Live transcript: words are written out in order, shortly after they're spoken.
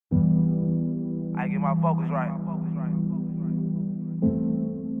Gotta get my vocals right.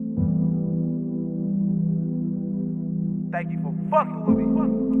 Thank you for fucking with me.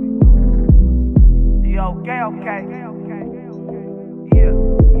 Yo, okay. Yeah.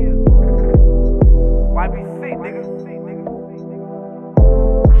 YBC, nigga.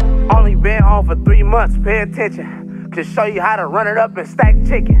 Only been home for 3 months, pay attention. Can show you how to run it up and stack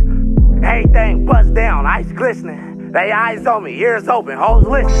chicken. Everything bust down, ice glistening. They eyes on me, ears open, hoes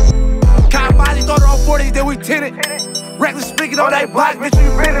listening. Cop Molly, throw it on 40, then we tinted. Reckless speaking on that block, bitch,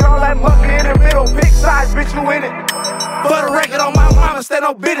 you been it on that monkey in the middle, big size, bitch, you in it. For the record on my mama, stay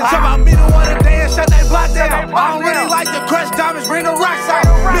no business. Talk about middle of the day and shut that block down. I don't really like the crushed diamonds, bring the rocks out.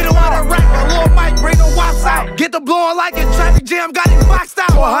 Middle of the rack, a little mic, bring the wops out. Get the blowing like a traffic jam, got it boxed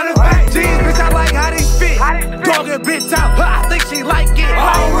out. 100 back jeans, bitch, I like how they fit. Dog your bitch out, I think she like it.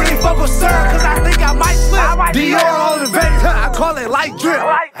 I don't really fuck with Sir, cause I think I might slip. Dior on the Vegas, I call it light drip.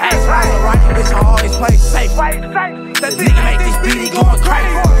 Ass right, bitch, I always play safe. That nigga make this beat, he going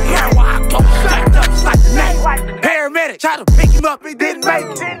crazy. Yeah, why I go stacked up, just like the name. Paramedic, try to pick him up, he didn't make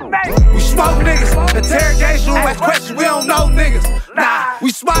it. We smoke niggas, interrogation room, ask questions, we don't know niggas. Nah, we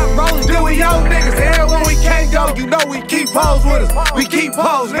smart rollers, then we own niggas. Everywhere we can't go, you know we keep hoes with us. We keep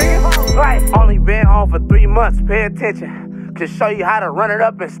hoes, nigga. Only been home for 3 months, pay attention. Can show you how to run it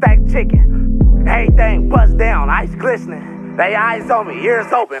up and stack chicken. Everything bust down, ice glistening. They eyes on me,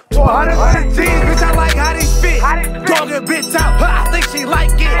 ears open. 400 jeans, bitch, I like how they fit. Dog your bitch out, I think she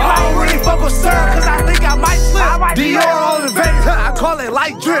like it. I don't really fuck with Sir, cause I think I might slip. Dior on the Vegas, I call it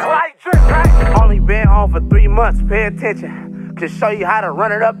light drip. Only been home for 3 months, pay attention. Can show you how to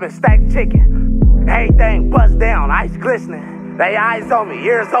run it up and stack chicken. Everything bust down, ice glistening. They eyes on me,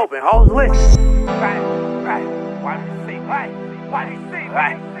 ears open, hoes listening. Right.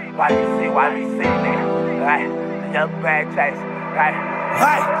 YBC, nigga. Right. Young bag chase. Right.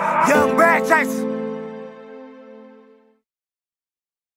 Young bag chase.